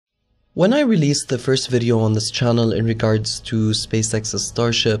When I released the first video on this channel in regards to SpaceX's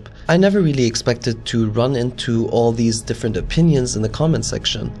Starship, I never really expected to run into all these different opinions in the comment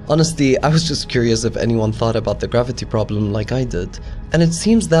section. Honestly, I was just curious if anyone thought about the gravity problem like I did. And it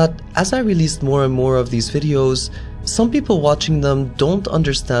seems that as I released more and more of these videos, some people watching them don't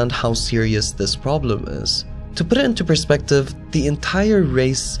understand how serious this problem is. To put it into perspective, the entire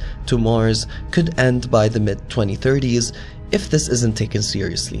race to Mars could end by the mid-2030s if this isn't taken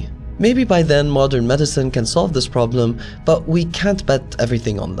seriously. Maybe by then modern medicine can solve this problem, but we can't bet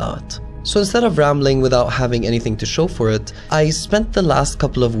everything on that. So instead of rambling without having anything to show for it, I spent the last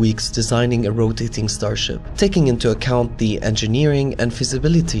couple of weeks designing a rotating Starship, taking into account the engineering and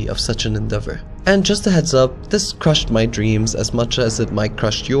feasibility of such an endeavor. And just a heads up, this crushed my dreams as much as it might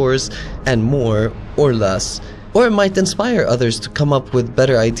crush yours, and more or less. Or it might inspire others to come up with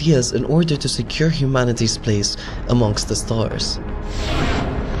better ideas in order to secure humanity's place amongst the stars.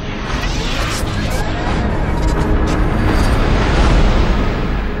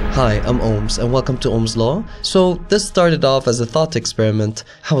 Hi, I'm Ohms and welcome to Ohm's Law. So this started off as a thought experiment.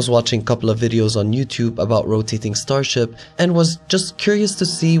 I was watching a couple of videos on YouTube about rotating Starship and was just curious to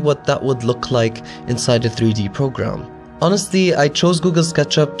see what that would look like inside a 3D program. Honestly, I chose Google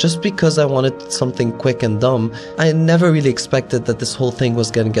SketchUp just because I wanted something quick and dumb. I never really expected that this whole thing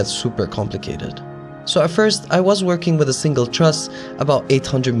was gonna get super complicated. So at first, I was working with a single truss about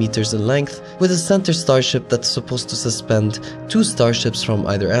 800 meters in length with a center Starship that's supposed to suspend two Starships from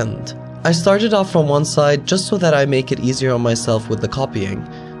either end. I started off from one side just so that I make it easier on myself with the copying.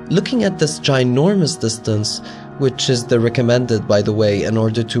 Looking at this ginormous distance, which is the recommended by the way in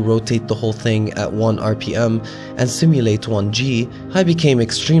order to rotate the whole thing at 1 RPM and simulate 1G, I became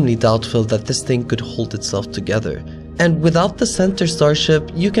extremely doubtful that this thing could hold itself together. And without the center Starship,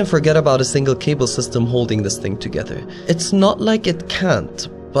 you can forget about a single cable system holding this thing together. It's not like it can't,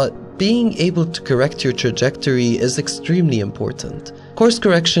 but being able to correct your trajectory is extremely important. Course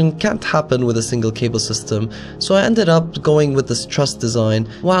correction can't happen with a single cable system, so I ended up going with this truss design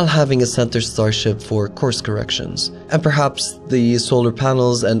while having a center Starship for course corrections, and perhaps the solar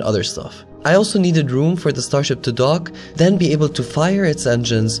panels and other stuff. I also needed room for the Starship to dock, then be able to fire its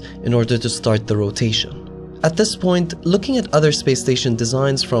engines in order to start the rotation. At this point, looking at other space station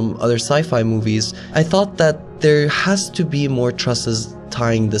designs from other sci-fi movies, I thought that there has to be more trusses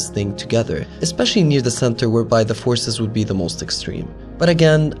tying this thing together, especially near the center whereby the forces would be the most extreme. But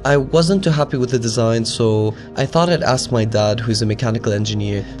again, I wasn't too happy with the design, so I thought I'd ask my dad, who's a mechanical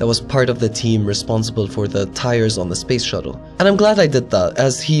engineer that was part of the team responsible for the tires on the space shuttle. And I'm glad I did that,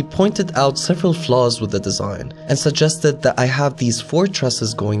 as he pointed out several flaws with the design and suggested that I have these 4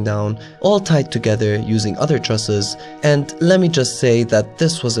 trusses going down, all tied together using other trusses. And let me just say that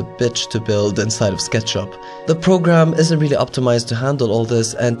this was a bitch to build inside of SketchUp. The program isn't really optimized to handle all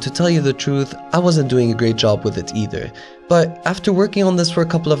this, and to tell you the truth, I wasn't doing a great job with it either. But after working on this for a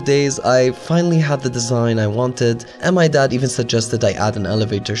couple of days, I finally had the design I wanted, and my dad even suggested I add an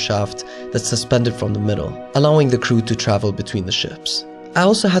elevator shaft that's suspended from the middle, allowing the crew to travel between the ships. I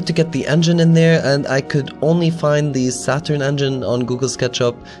also had to get the engine in there, and I could only find the Saturn engine on Google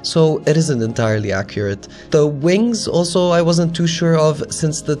SketchUp, so it isn't entirely accurate. The wings also I wasn't too sure of,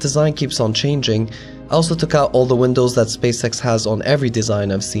 since the design keeps on changing. I also took out all the windows that SpaceX has on every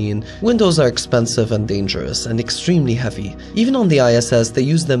design I've seen. Windows are expensive and dangerous and extremely heavy. Even on the ISS, they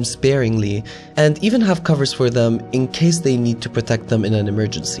use them sparingly and even have covers for them in case they need to protect them in an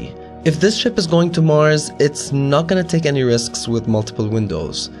emergency. If this ship is going to Mars, it's not gonna take any risks with multiple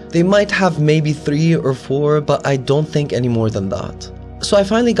windows. They might have maybe 3 or 4, but I don't think any more than that. So I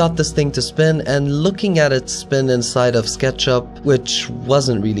finally got this thing to spin, and looking at it spin inside of SketchUp, which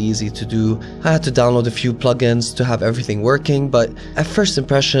wasn't really easy to do, I had to download a few plugins to have everything working, but at first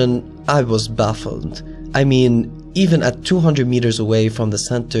impression, I was baffled. I mean, even at 200 meters away from the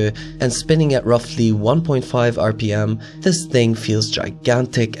center and spinning at roughly 1.5 RPM, this thing feels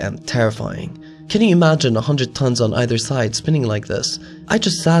gigantic and terrifying. Can you imagine 100 tons on either side spinning like this? I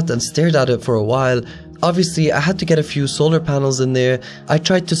just sat and stared at it for a while. Obviously, I had to get a few solar panels in there. I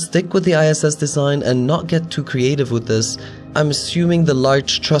tried to stick with the ISS design and not get too creative with this. I'm assuming the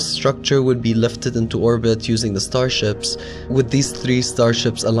large truss structure would be lifted into orbit using the Starships, with these 3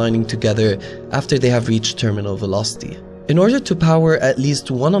 Starships aligning together after they have reached terminal velocity. In order to power at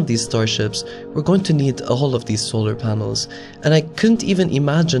least one of these Starships, we're going to need all of these solar panels, and I couldn't even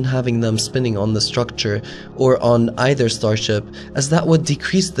imagine having them spinning on the structure or on either Starship, as that would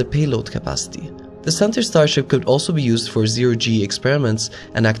decrease the payload capacity. The center Starship could also be used for zero-G experiments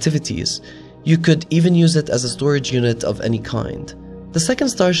and activities. You could even use it as a storage unit of any kind. The second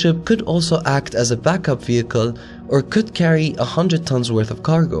Starship could also act as a backup vehicle or could carry 100 tons worth of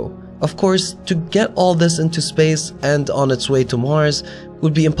cargo. Of course, to get all this into space and on its way to Mars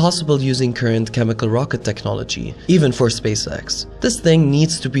would be impossible using current chemical rocket technology, even for SpaceX. This thing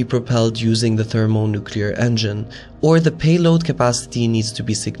needs to be propelled using the thermonuclear engine, or the payload capacity needs to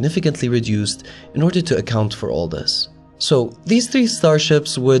be significantly reduced in order to account for all this. So, these 3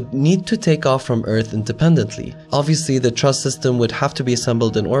 starships would need to take off from Earth independently. Obviously, the truss system would have to be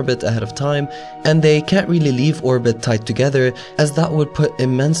assembled in orbit ahead of time, and they can't really leave orbit tied together, as that would put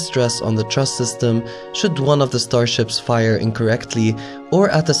immense stress on the truss system should one of the starships fire incorrectly or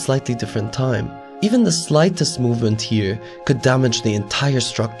at a slightly different time. Even the slightest movement here could damage the entire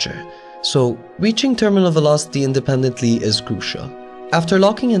structure. So, reaching terminal velocity independently is crucial. After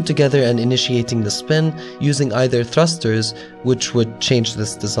locking in together and initiating the spin using either thrusters, which would change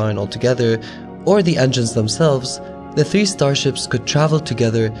this design altogether, or the engines themselves, the 3 starships could travel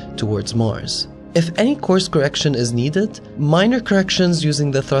together towards Mars. If any course correction is needed, minor corrections using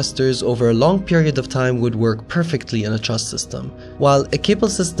the thrusters over a long period of time would work perfectly in a truss system, while a cable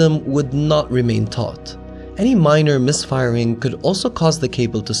system would not remain taut. Any minor misfiring could also cause the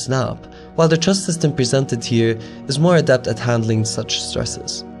cable to snap, while the truss system presented here is more adept at handling such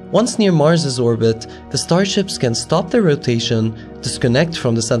stresses. Once near Mars's orbit, the starships can stop their rotation, disconnect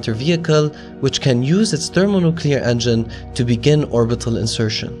from the center vehicle, which can use its thermonuclear engine to begin orbital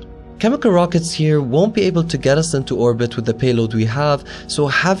insertion. Chemical rockets here won't be able to get us into orbit with the payload we have, so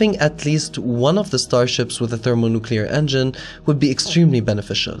having at least one of the starships with a thermonuclear engine would be extremely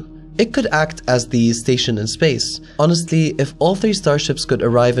beneficial. It could act as the station in space. Honestly, if all 3 starships could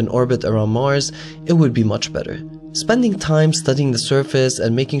arrive in orbit around Mars, it would be much better. Spending time studying the surface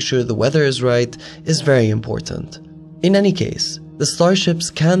and making sure the weather is right is very important. In any case, the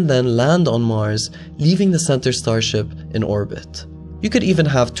starships can then land on Mars, leaving the center starship in orbit. You could even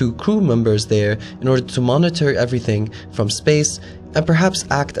have 2 crew members there in order to monitor everything from space and perhaps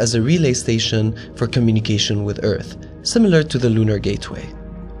act as a relay station for communication with Earth, similar to the Lunar Gateway.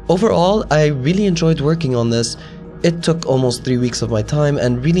 Overall, I really enjoyed working on this. It took almost 3 weeks of my time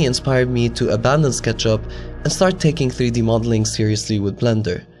and really inspired me to abandon SketchUp and start taking 3D modeling seriously with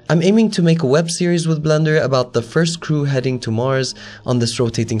Blender. I'm aiming to make a web series with Blender about the first crew heading to Mars on this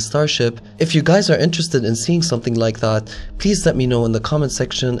rotating starship. If you guys are interested in seeing something like that, please let me know in the comment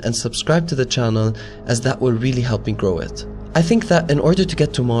section and subscribe to the channel, as that will really help me grow it. I think that in order to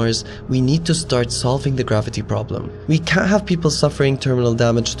get to Mars, we need to start solving the gravity problem. We can't have people suffering terminal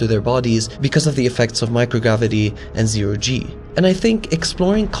damage to their bodies because of the effects of microgravity and zero-G. And I think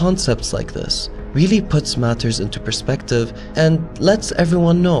exploring concepts like this really puts matters into perspective and lets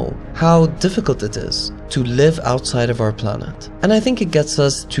everyone know how difficult it is to live outside of our planet. And I think it gets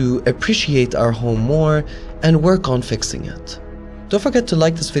us to appreciate our home more and work on fixing it. Don't forget to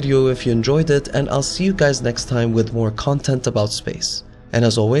like this video if you enjoyed it, and I'll see you guys next time with more content about space. And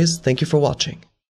as always, thank you for watching.